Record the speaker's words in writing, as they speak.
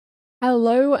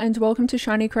Hello and welcome to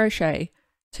Shiny Crochet.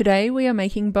 Today we are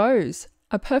making bows,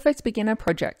 a perfect beginner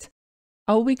project.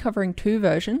 I will be covering two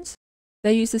versions.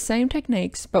 They use the same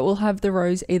techniques but will have the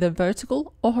rows either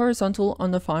vertical or horizontal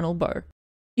on the final bow.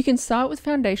 You can start with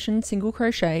foundation single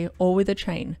crochet or with a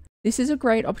chain. This is a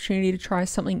great opportunity to try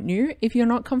something new if you're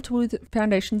not comfortable with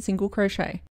foundation single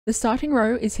crochet. The starting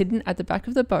row is hidden at the back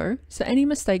of the bow, so any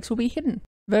mistakes will be hidden.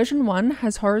 Version 1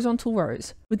 has horizontal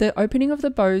rows, with the opening of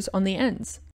the bows on the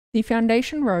ends. The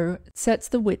foundation row sets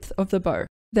the width of the bow,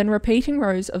 then repeating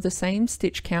rows of the same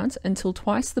stitch count until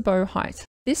twice the bow height.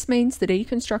 This means the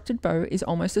deconstructed bow is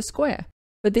almost a square.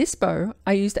 For this bow,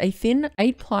 I used a thin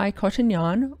 8-ply cotton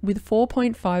yarn with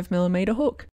 4.5mm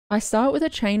hook. I start with a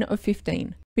chain of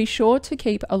 15. Be sure to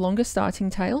keep a longer starting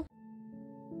tail.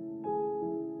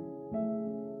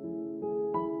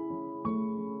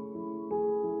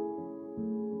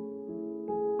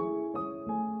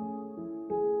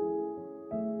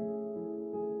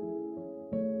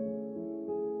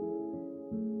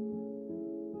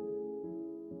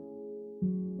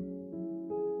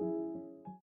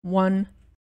 One,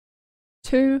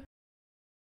 two,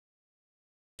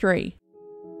 three.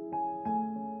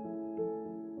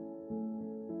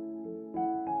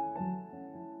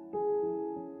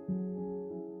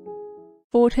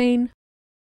 14,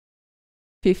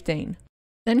 15.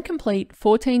 Then complete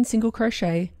 14 single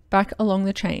crochet back along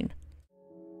the chain.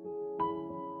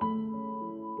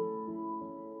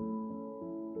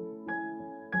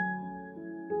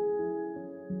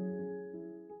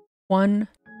 One,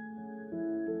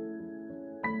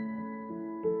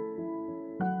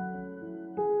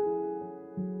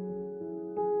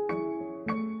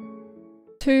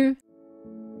 two,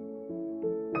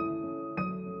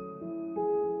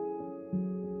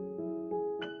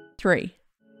 three.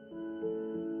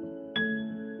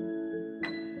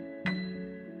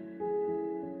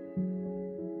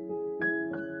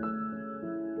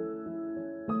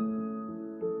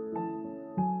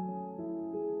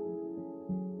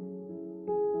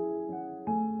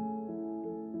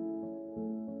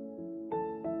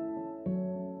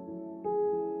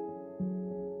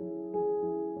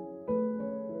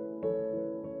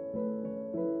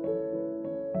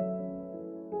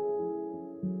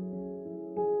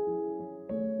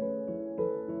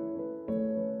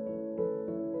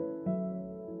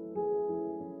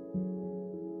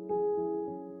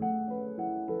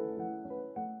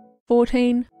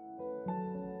 Fourteen,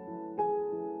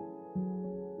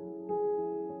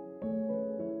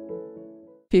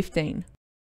 15.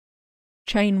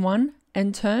 Chain 1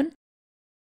 and turn.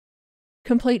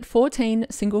 Complete 14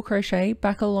 single crochet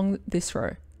back along this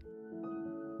row.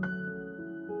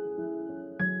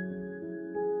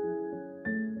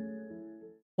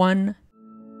 One,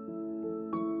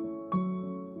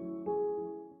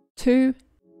 two,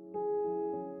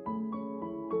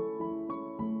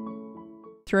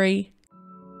 three,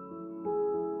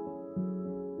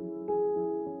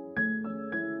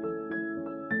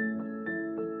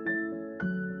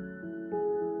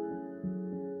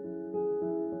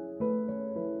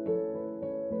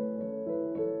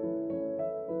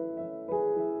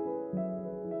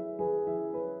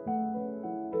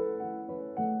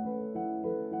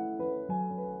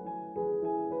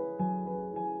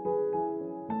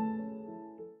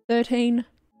 thirteen,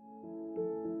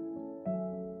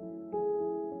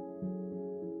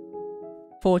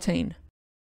 14.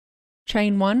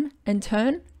 Chain 1 and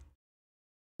turn.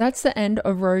 That's the end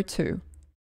of row 2.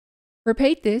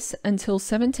 Repeat this until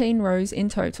 17 rows in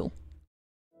total.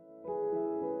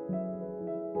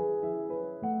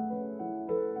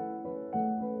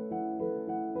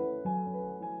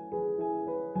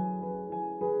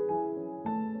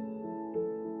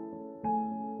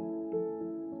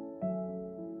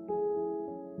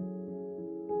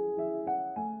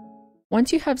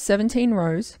 Once you have 17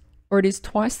 rows, or it is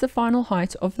twice the final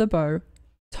height of the bow,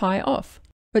 tie off,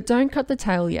 but don't cut the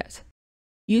tail yet.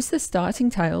 Use the starting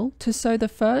tail to sew the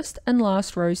first and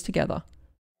last rows together.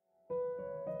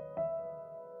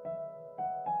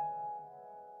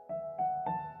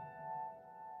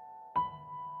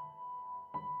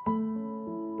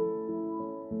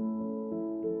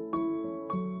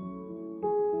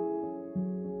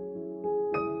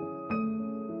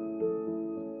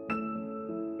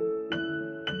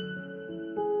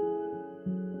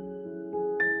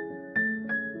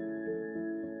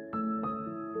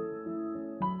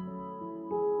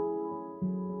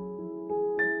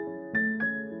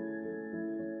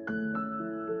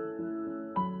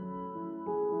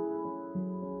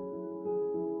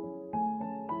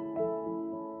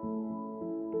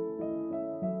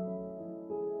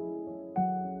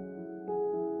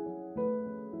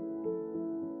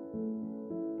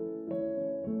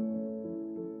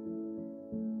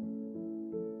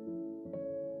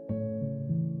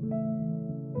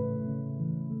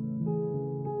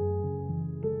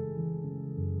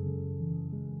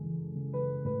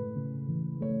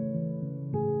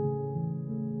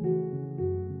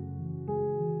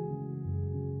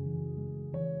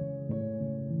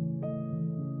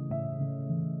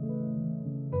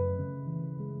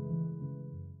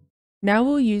 Now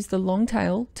we'll use the long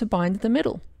tail to bind the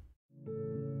middle.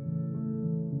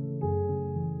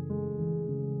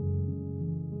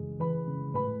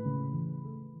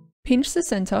 Pinch the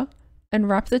center and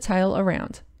wrap the tail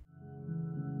around.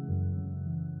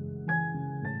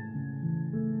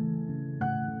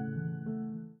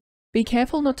 Be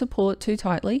careful not to pull it too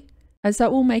tightly, as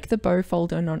that will make the bow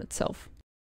fold in on itself.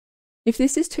 If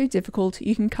this is too difficult,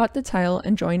 you can cut the tail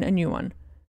and join a new one,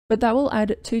 but that will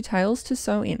add 2 tails to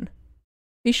sew in.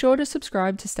 Be sure to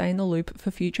subscribe to stay in the loop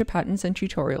for future patterns and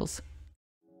tutorials.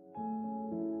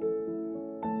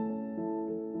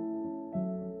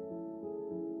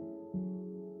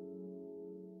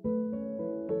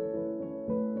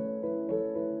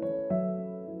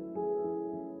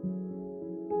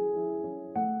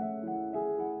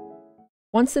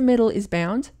 Once the middle is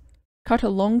bound, cut a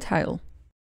long tail.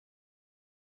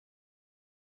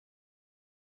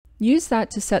 Use that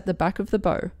to set the back of the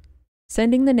bow,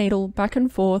 sending the needle back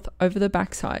and forth over the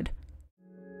backside.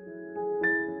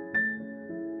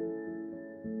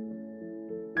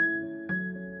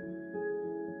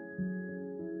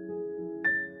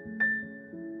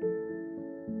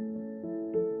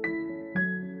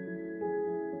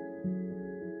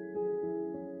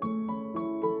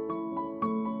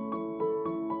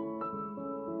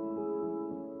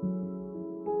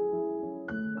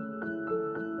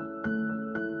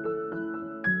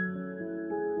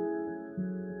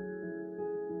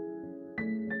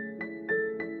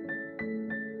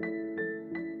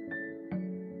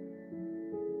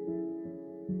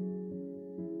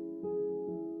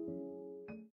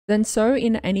 Then sew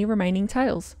in any remaining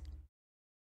tails.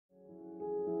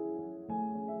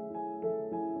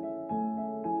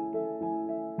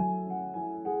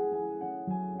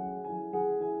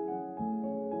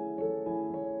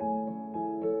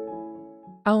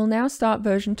 I will now start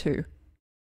version 2.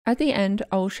 At the end,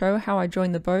 I will show how I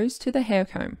join the bows to the hair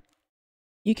comb.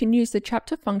 You can use the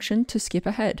chapter function to skip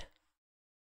ahead.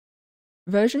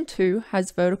 Version 2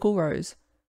 has vertical rows,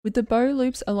 with the bow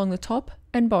loops along the top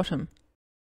and bottom.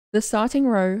 The starting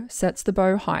row sets the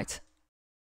bow height,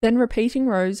 then repeating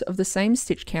rows of the same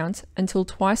stitch count until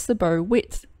twice the bow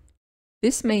width.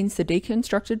 This means the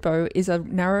deconstructed bow is a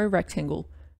narrow rectangle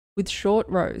with short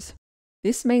rows.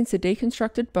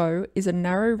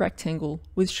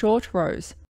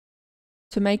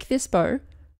 To make this bow,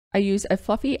 I use a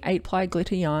fluffy 8-ply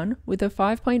glitter yarn with a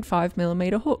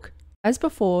 5.5mm hook. As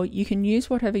before, you can use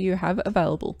whatever you have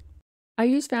available. I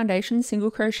use foundation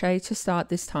single crochet to start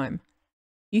this time.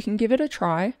 You can give it a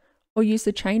try or use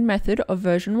the chain method of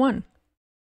version 1.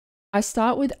 I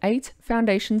start with 8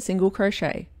 foundation single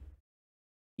crochet.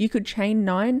 You could chain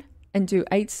 9 and do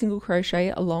 8 single crochet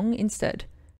along instead.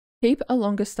 Keep a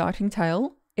longer starting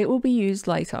tail, it will be used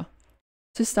later.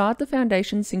 To start the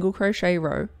foundation single crochet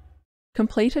row,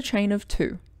 complete a chain of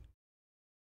 2.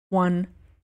 1,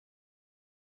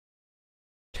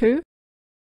 2,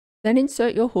 then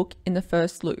insert your hook in the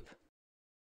first loop.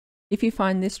 If you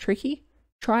find this tricky,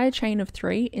 try a chain of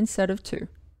 3 instead of 2.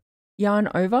 Yarn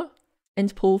over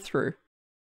and pull through.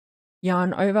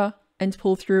 Yarn over and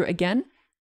pull through again.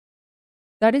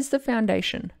 That is the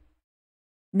foundation.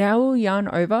 Now we'll yarn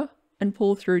over and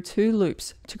pull through 2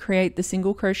 loops to create the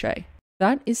single crochet.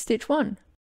 That is stitch 1.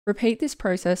 Repeat this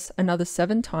process another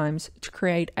 7 times to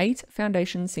create 8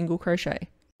 foundation single crochet.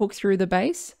 Hook through the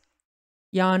base,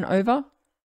 yarn over,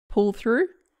 pull through,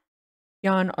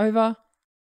 yarn over,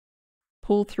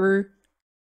 pull through,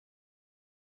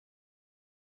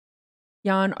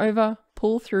 yarn over,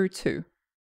 pull through 2.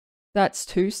 That's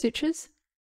 2 stitches.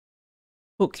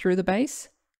 Hook through the base,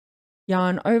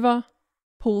 yarn over,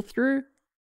 pull through,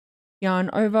 yarn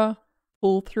over,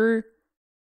 pull through,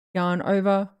 yarn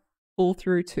over, pull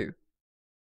through 2.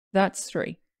 That's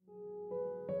 3.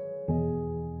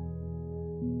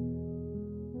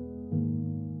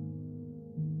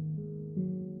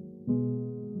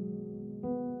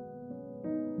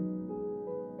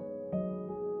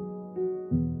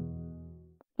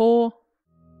 Four,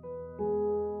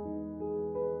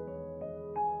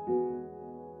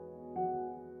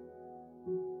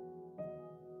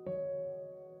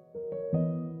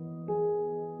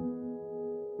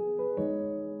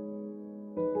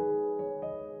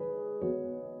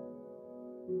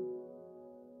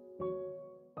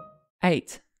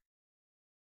 8.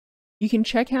 You can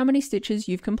check how many stitches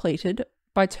you've completed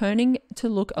by turning to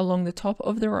look along the top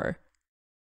of the row.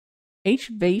 Each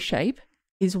V shape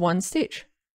is 1 stitch.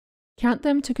 Count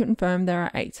them to confirm there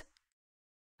are 8.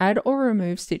 Add or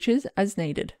remove stitches as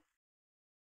needed.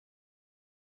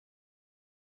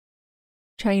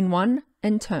 Chain 1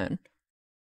 and turn.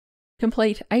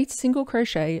 Complete 8 single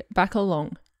crochet back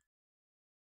along.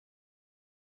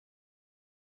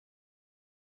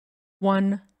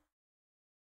 1,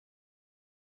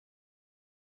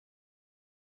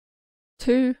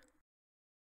 2,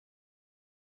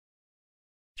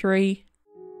 3,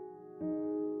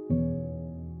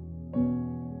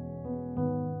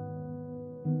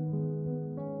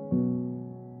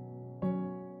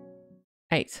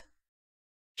 8.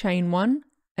 Chain 1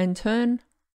 and turn.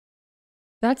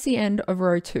 That's the end of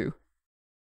row 2.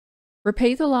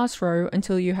 Repeat the last row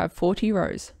until you have 40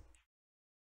 rows.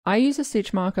 I use a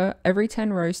stitch marker every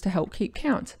 10 rows to help keep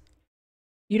count.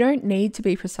 You don't need to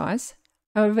be precise,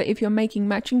 however if you're making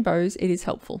matching bows it is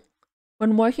helpful.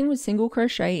 When working with single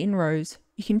crochet in rows,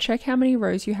 you can check how many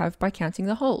rows you have by counting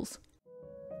the holes.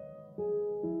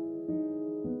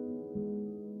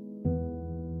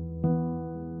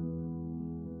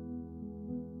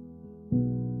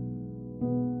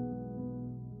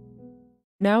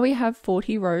 Now we have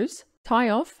 40 rows. Tie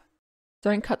off,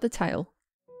 don't cut the tail.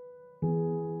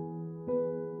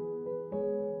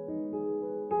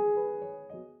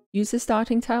 Use the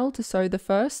starting tail to sew the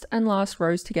first and last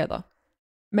rows together.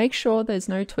 Make sure there's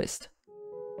no twist.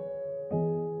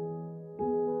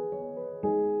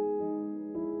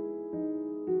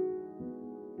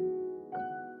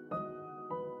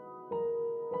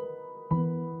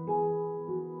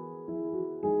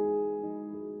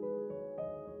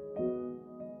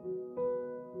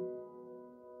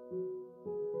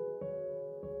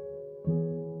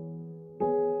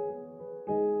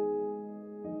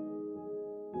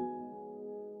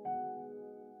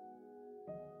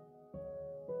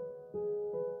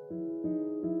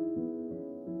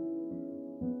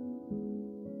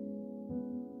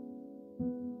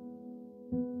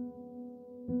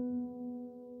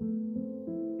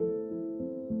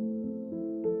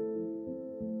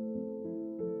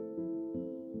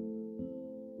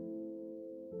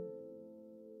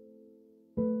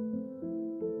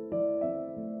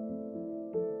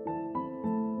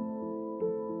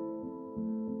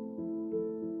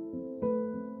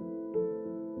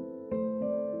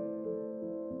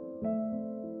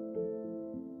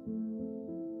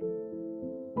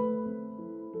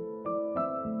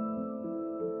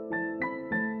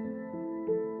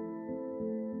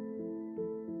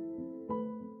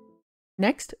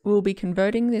 Next, we'll be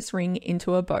converting this ring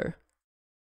into a bow.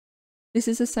 This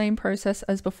is the same process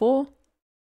as before.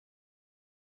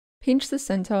 Pinch the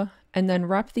center and then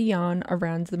wrap the yarn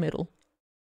around the middle.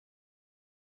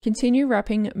 Continue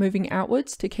wrapping, moving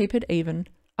outwards to keep it even,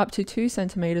 up to 2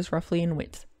 centimeters roughly in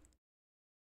width.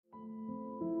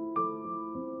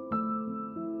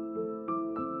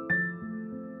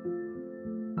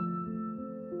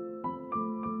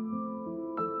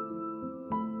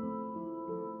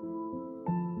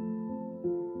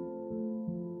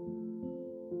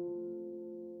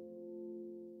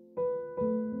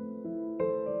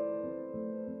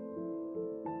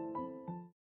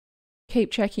 Keep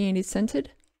checking it is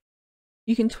centered.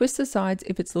 You can twist the sides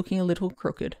if it's looking a little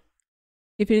crooked.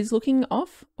 If it is looking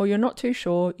off or you're not too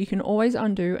sure, you can always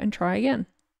undo and try again.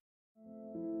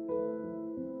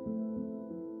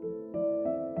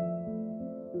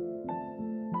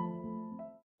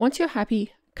 Once you're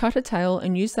happy, cut a tail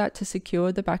and use that to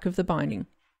secure the back of the binding.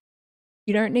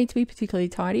 You don't need to be particularly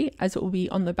tidy as it will be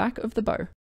on the back of the bow.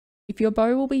 If your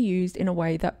bow will be used in a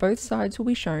way that both sides will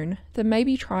be shown, then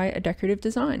maybe try a decorative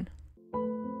design.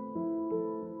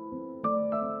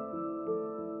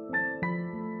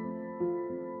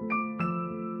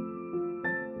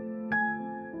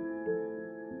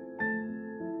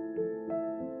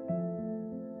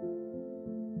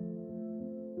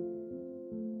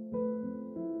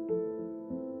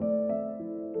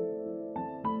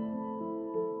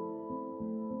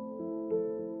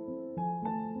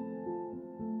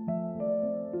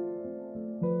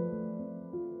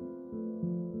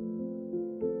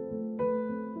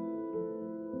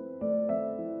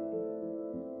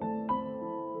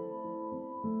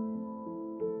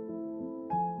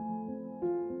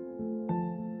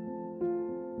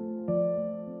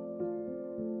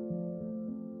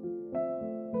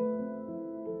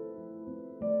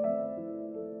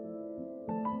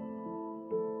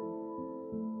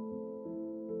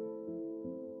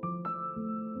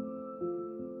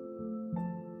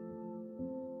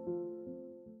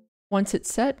 Once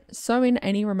it's set, sew in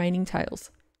any remaining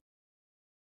tails.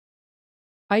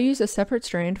 I use a separate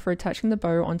strand for attaching the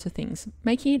bow onto things,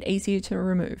 making it easier to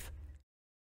remove.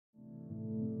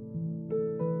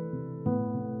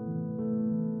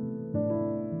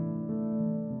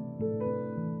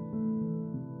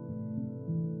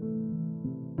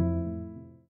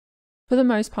 For the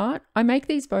most part, I make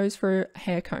these bows for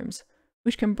hair combs,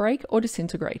 which can break or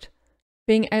disintegrate.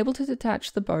 Being able to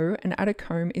detach the bow and add a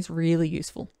comb is really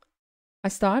useful. I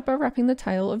start by wrapping the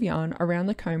tail of yarn around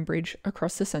the comb bridge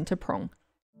across the center prong.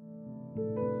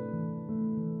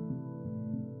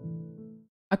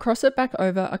 I cross it back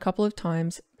over a couple of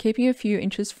times, keeping a few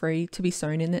inches free to be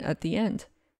sewn in at the end.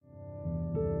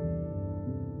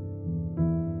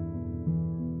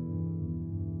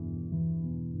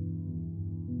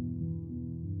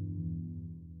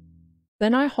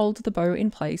 Then I hold the bow in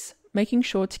place, making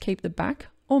sure to keep the back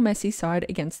or messy side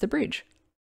against the bridge,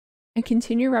 and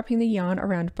continue wrapping the yarn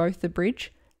around both the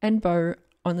bridge and bow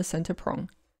on the center prong.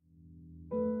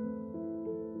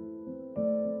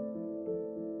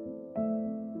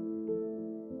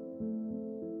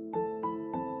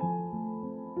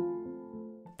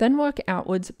 Then work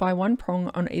outwards by one prong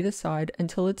on either side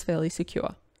until it's fairly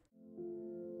secure.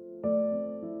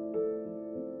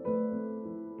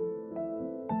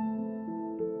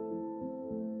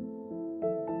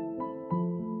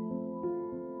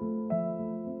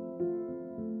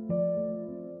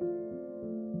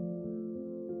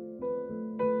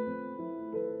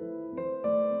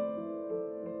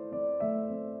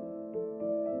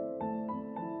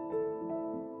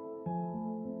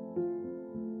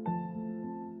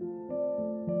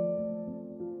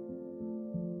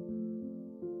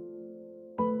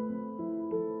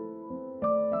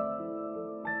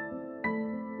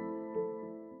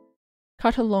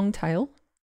 Cut a long tail.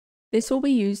 This will be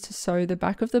used to sew the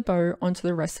back of the bow onto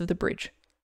the rest of the bridge.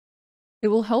 It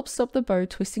will help stop the bow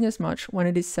twisting as much when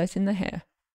it is set in the hair.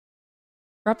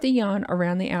 Wrap the yarn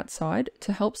around the outside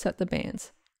to help set the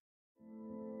bands.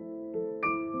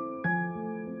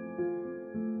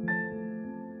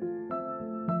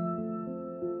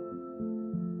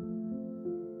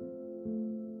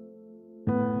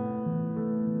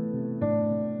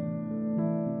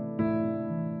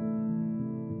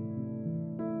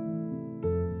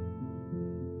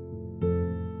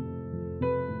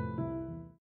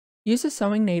 Use a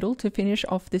sewing needle to finish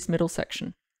off this middle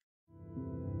section.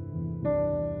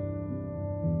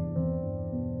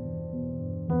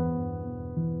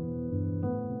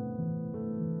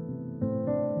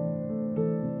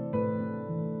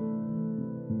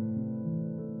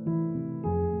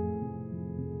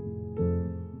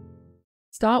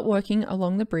 Start working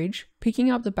along the bridge,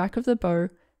 picking up the back of the bow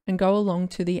and go along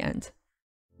to the end.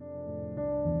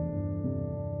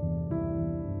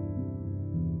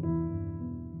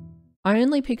 I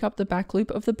only pick up the back loop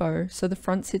of the bow so the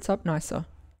front sits up nicer.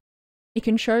 It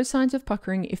can show signs of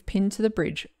puckering if pinned to the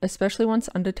bridge, especially once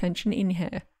under tension in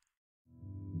hair.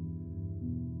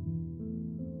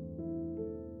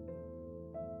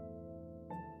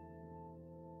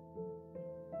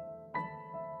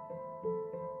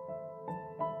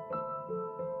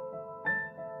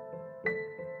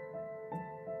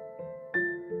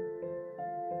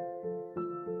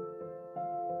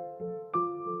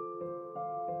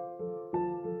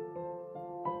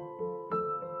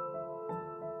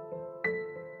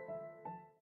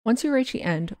 Once you reach the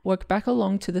end, work back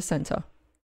along to the center.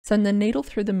 Send the needle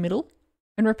through the middle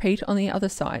and repeat on the other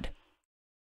side.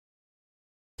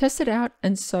 Test it out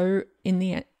and sew in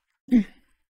the end.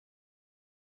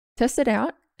 Test it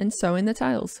out and sew in the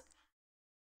tails.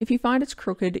 If you find it's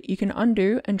crooked, you can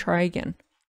undo and try again.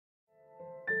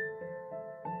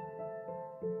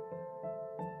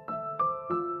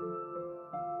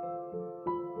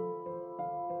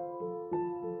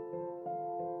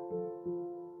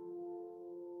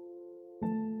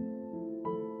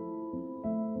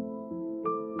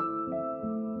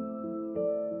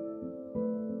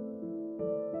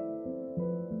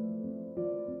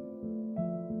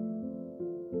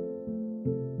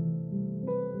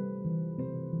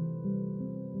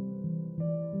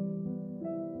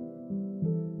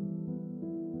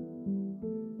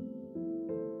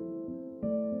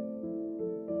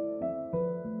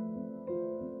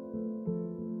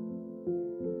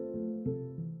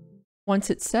 Once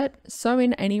it's set, sew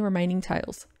in any remaining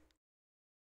tails.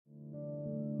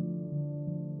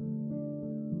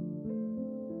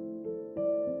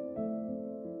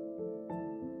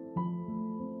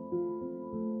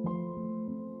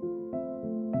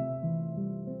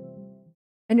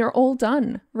 And you're all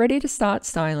done, ready to start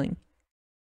styling.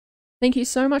 Thank you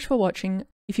so much for watching.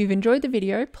 If you've enjoyed the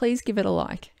video, please give it a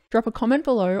like. Drop a comment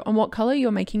below on what color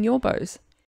you're making your bows.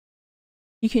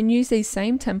 You can use these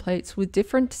same templates with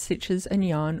different stitches and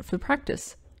yarn for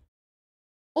practice.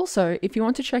 Also, if you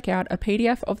want to check out a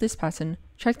PDF of this pattern,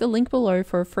 check the link below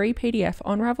for a free PDF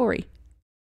on Ravelry.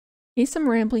 Here's some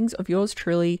ramblings of yours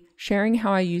truly, sharing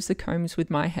how I use the combs with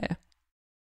my hair.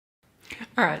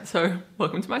 Alright, so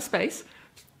welcome to my space.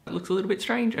 It looks a little bit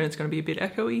strange and it's going to be a bit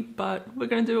echoey, but we're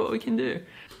going to do what we can do.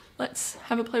 Let's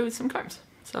have a play with some combs.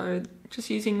 So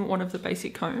just using one of the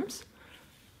basic combs,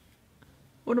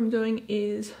 What I'm doing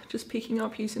is just picking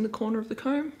up using the corner of the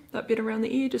comb, that bit around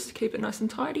the ear, just to keep it nice and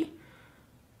tidy.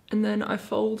 And then I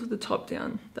fold the top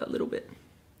down that little bit.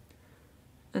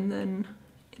 And then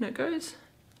in it goes.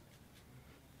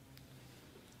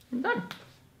 And done.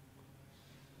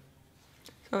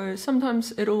 So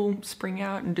sometimes it'll spring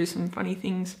out and do some funny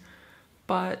things,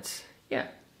 but yeah,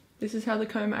 this is how the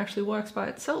comb actually works by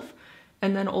itself.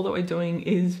 And then all that we're doing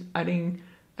is adding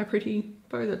a pretty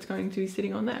bow that's going to be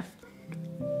sitting on there.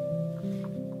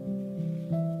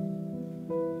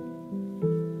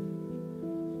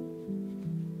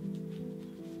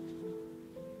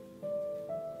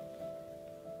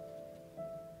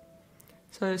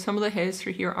 So some of the hairs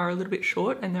through here are a little bit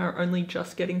short and they're only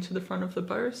just getting to the front of the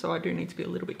bow, so I do need to be a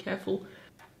little bit careful.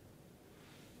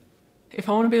 If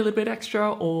I want to be a little bit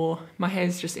extra, or my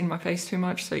hair's just in my face too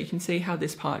much, so you can see how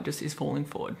this part just is falling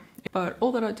forward. But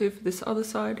all that I do for this other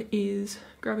side is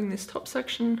grabbing this top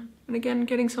section and again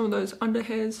getting some of those under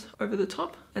hairs over the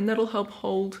top, and that'll help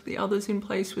hold the others in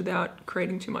place without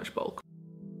creating too much bulk.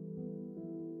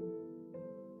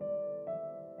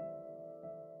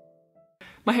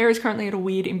 My hair is currently at a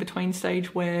weird in-between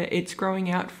stage where it's growing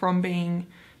out from being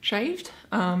shaved,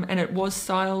 and it was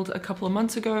styled a couple of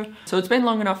months ago. So it's been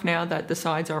long enough now that the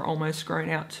sides are almost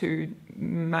grown out to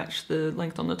match the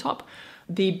length on the top.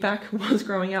 The back was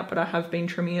growing out, but I have been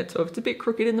trimming it, so if it's a bit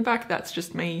crooked in the back, that's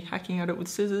just me hacking at it with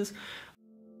scissors.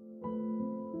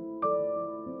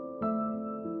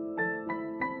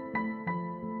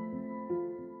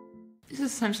 This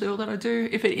is essentially all that I do.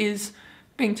 If it is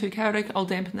being too chaotic, I'll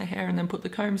dampen the hair and then put the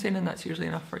combs in, and that's usually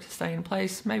enough for it to stay in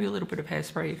place. Maybe a little bit of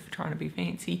hairspray if you're trying to be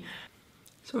fancy.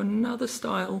 So another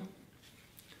style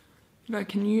that I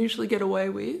can usually get away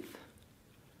with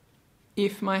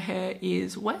if my hair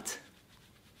is wet.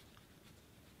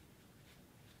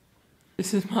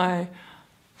 This is I'm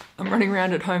running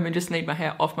around at home and just need my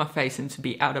hair off my face and to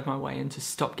be out of my way and to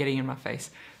stop getting in my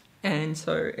face. And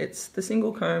so it's the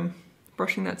single comb,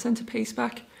 brushing that centerpiece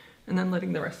back, and then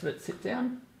letting the rest of it sit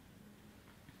down.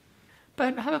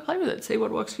 But have a play with it, see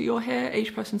what works for your hair.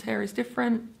 Each person's hair is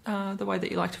different. The way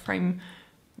that you like to frame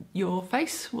your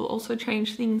face will also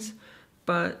change things,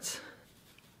 but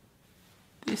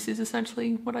this is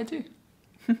essentially what I do.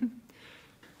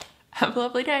 Have a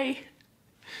lovely day.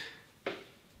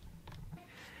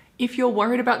 If you're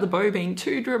worried about the bow being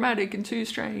too dramatic and too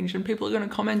strange and people are going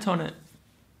to comment on it,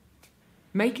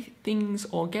 make things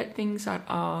or get things that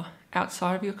are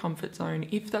outside of your comfort zone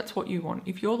if that's what you want.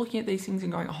 If you're looking at these things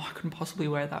and going, oh, I couldn't possibly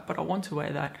wear that, but I want to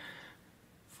wear that,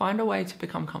 find a way to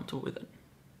become comfortable with it.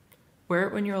 Wear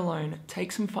it when you're alone.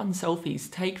 Take some fun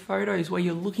selfies. Take photos where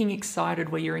you're looking excited,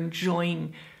 where you're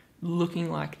enjoying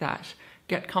looking like that.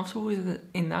 Get comfortable with it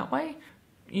in that way.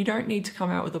 You don't need to come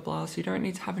out with a blast. You don't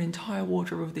need to have an entire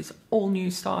wardrobe of this all new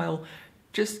style.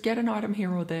 Just get an item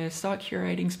here or there. Start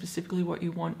curating specifically what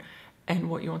you want and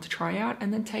what you want to try out,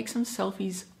 and then take some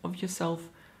selfies of yourself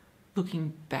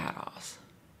looking badass.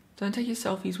 Don't take your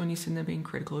selfies when you're sitting there being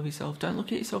critical of yourself. Don't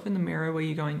look at yourself in the mirror where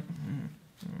you're going,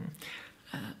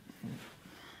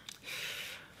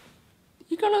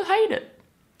 you're gonna hate it.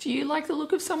 Do you like the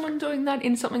look of someone doing that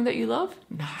in something that you love?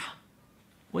 Nah.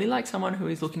 We like someone who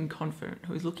is looking confident,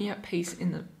 who is looking at peace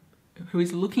who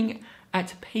is looking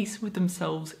at peace with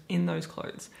themselves in those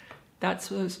clothes. That's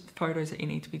those photos that you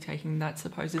need to be taking. That's the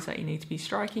poses that you need to be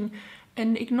striking,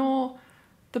 and ignore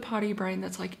the part of your brain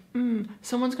that's like,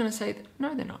 someone's gonna say that.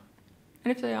 No, they're not.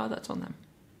 And if they are, that's on them.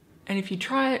 And if you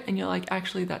try it and you're like,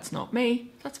 actually, that's not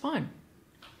me, that's fine.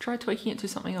 Try tweaking it to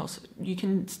something else. You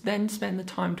can then spend the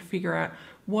time to figure out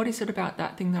what is it about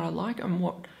that thing that I like and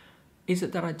what is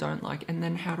it that I don't like, and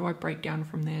then how do I break down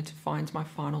from there to find my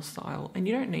final style. And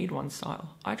you don't need one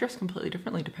style. I dress completely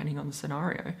differently depending on the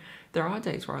scenario. There are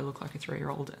days where I look like a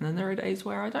 3-year-old, and then there are days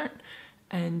where I don't.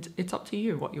 And it's up to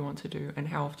you what you want to do and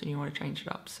how often you want to change it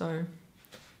up. So,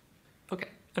 okay,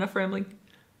 enough rambling.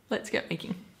 Let's get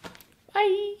making.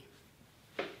 Bye!